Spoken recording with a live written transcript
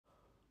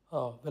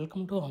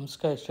Welcome to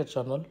Hamsika Estates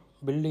channel.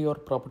 Build your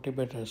property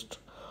by trust.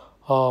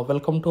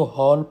 Welcome to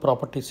all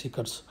property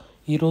seekers.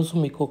 ఈరోజు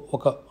మీకు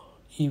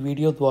ఈ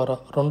video ద్వారా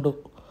రెండు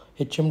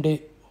HMDA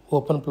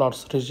open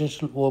plots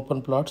residential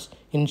open plots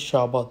in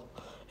Shabad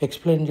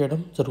explain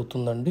చేయడం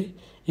జరుగుతుందండి.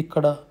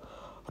 ఇక్కడ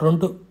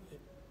రెండు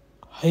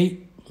high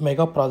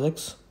mega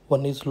projects,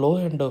 one is low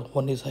and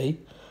one is high,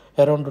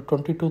 around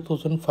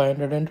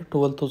 22,500 and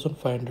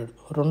 12,500.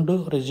 రెండు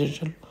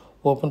residential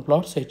open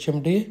plots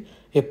HMDA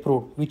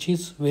approved, which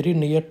is very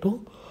near to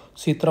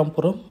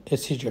Sitarampur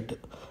SEZ,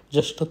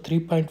 just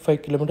 3.5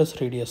 kilometers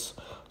radius.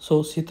 So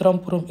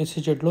Sitarampuram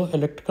ఎస్ఈజెడ్లో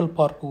electrical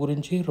park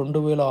గురించి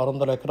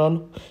 2,600 ఎకరాలు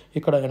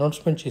ఇక్కడ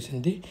announcement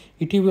చేసింది.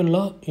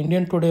 ఇటీవల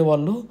Indian today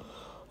వాళ్ళు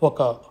ఒక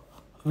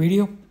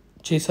video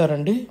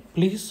చేశారండి.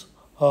 Please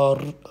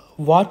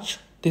watch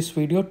this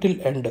video till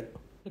end.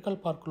 Electrical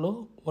పార్క్లో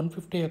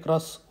 150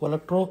 acres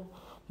electro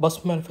bus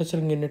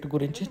manufacturing unit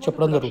గురించి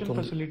చెప్పడం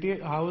జరుగుతుంది.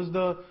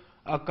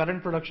 Current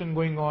production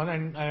going on,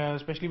 and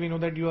especially we know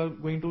that you are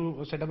going to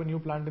set up a new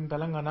plant in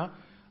Telangana.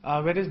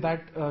 Where is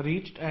that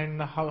reached, and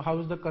how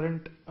is the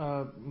current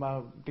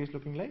taste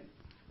looking like?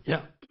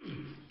 Yeah,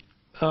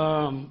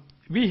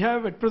 we have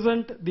at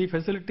present the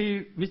facility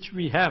which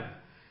we have.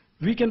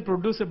 We can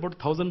produce about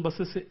 1,000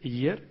 buses a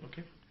year.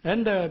 Okay.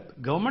 And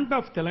government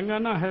of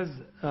Telangana has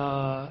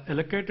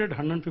allocated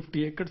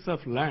 150 acres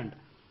of land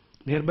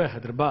nearby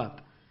Hyderabad,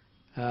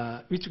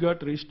 which got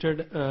registered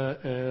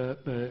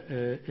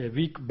a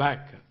week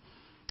back,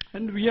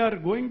 and we are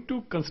going to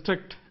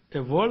construct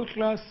a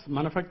world-class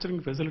manufacturing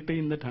facility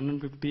in that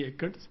 150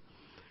 acres,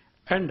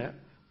 and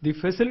the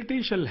facility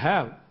shall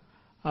have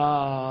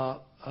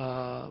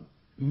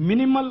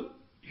minimal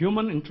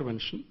human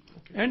intervention.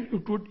 Okay. And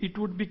it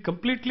would be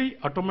completely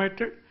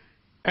automated,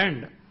 and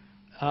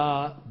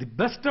the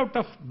best out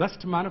of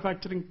best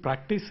manufacturing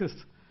practices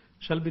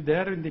shall be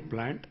there in the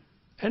plant,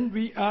 and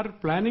we are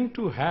planning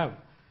to have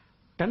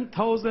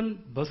 10,000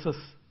 buses,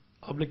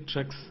 oblique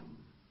trucks.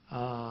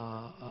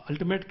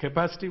 Ultimate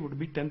capacity would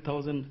be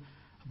 10,000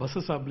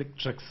 buses, oblique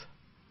trucks.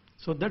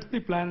 So that's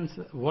the plans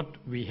what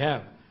we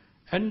have,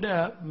 and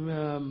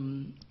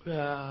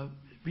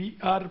we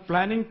are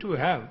planning to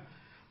have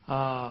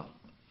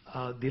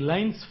the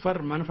lines for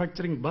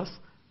manufacturing bus,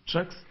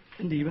 trucks,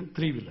 and even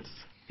three-wheelers.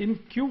 In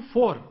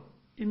Q4,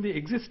 in the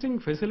existing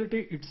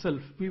facility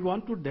itself, we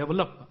want to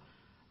develop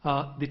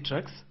the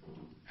trucks,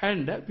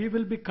 and we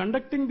will be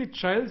conducting the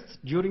trials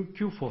during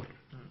Q4.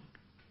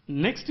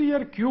 Next year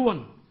Q1,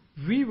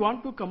 we want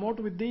to come out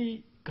with the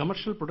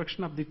commercial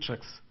production of the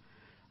trucks.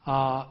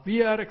 We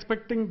are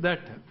expecting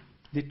that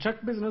the truck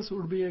business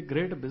would be a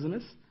great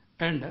business,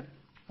 and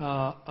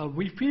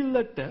we feel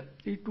that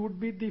it would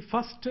be the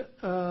first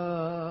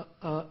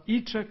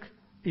e-truck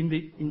in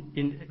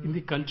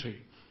the country.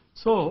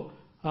 So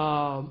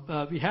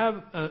we have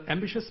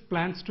ambitious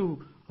plans to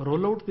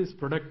roll out this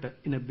product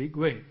in a big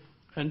way,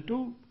 and to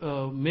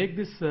make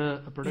this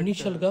product.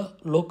 Initial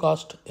low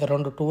cost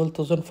around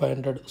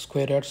 12,500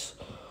 square yards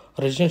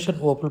residential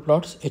open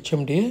plots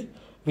HMDA,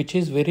 which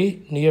is very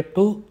near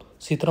to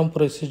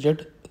Sitarampur SEZ,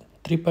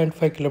 3.5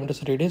 kilometers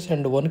radius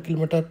and 1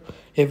 kilometer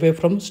away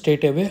from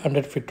state away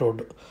 100 feet road.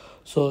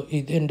 So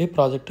ఇది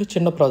project,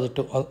 చిన్న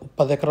project,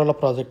 10 ఎకరాల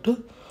project.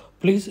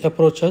 Please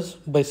approach us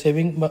by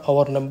saving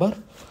our number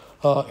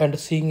and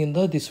seeing in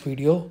this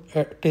video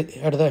at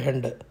the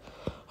end.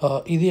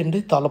 ఇది అండి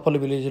తాళపల్లి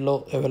విలేజ్లో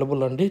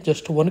available అండి.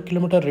 Just 1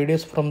 kilometer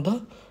radius from the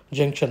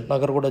junction,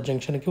 నగరగూడ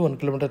జంక్షన్కి 1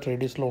 kilometer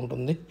రేడియస్లో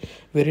ఉంటుంది.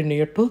 Very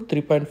near to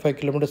 3.5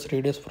 kilometers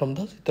radius from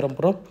the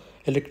Sitarampuram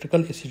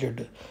electrical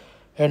SEZ.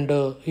 And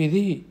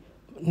ఇది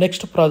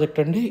next project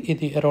అండి.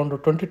 ఇది around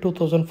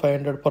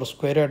 22,500 per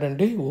square yard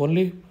అండి.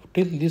 Only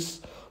till this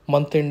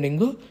month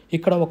ending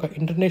ఇక్కడ ఒక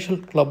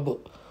ఇంటర్నేషనల్ క్లబ్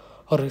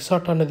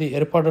రిసార్ట్ అనేది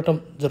ఏర్పడటం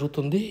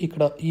జరుగుతుంది.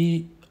 ఇక్కడ ఈ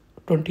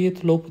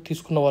 28th లోపు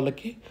తీసుకున్న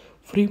వాళ్ళకి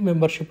ఫ్రీ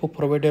మెంబర్షిప్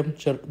ప్రొవైడ్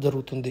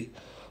జరుగుతుంది.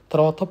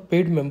 తర్వాత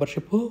పెయిడ్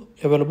మెంబర్షిప్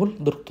అవైలబుల్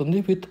దొరుకుతుంది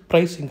విత్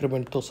ప్రైస్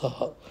ఇంక్రిమెంట్తో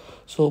సహా.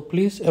 So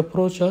please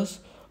approach us,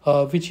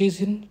 which is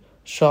in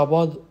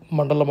Shabad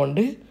మండలం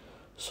అండి.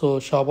 సో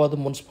షాబాద్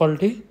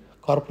మున్సిపాలిటీ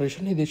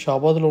కార్పొరేషన్, ఇది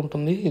షాబాద్లో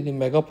ఉంటుంది. ఇది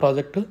mega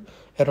project,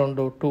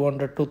 around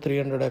 200 to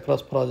 300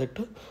 acres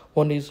project.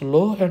 One is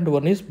low and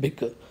one is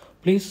big.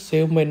 Please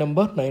save my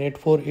number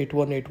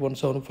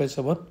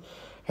 984818177,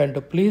 and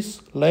please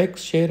like,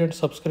 share and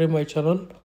subscribe my channel.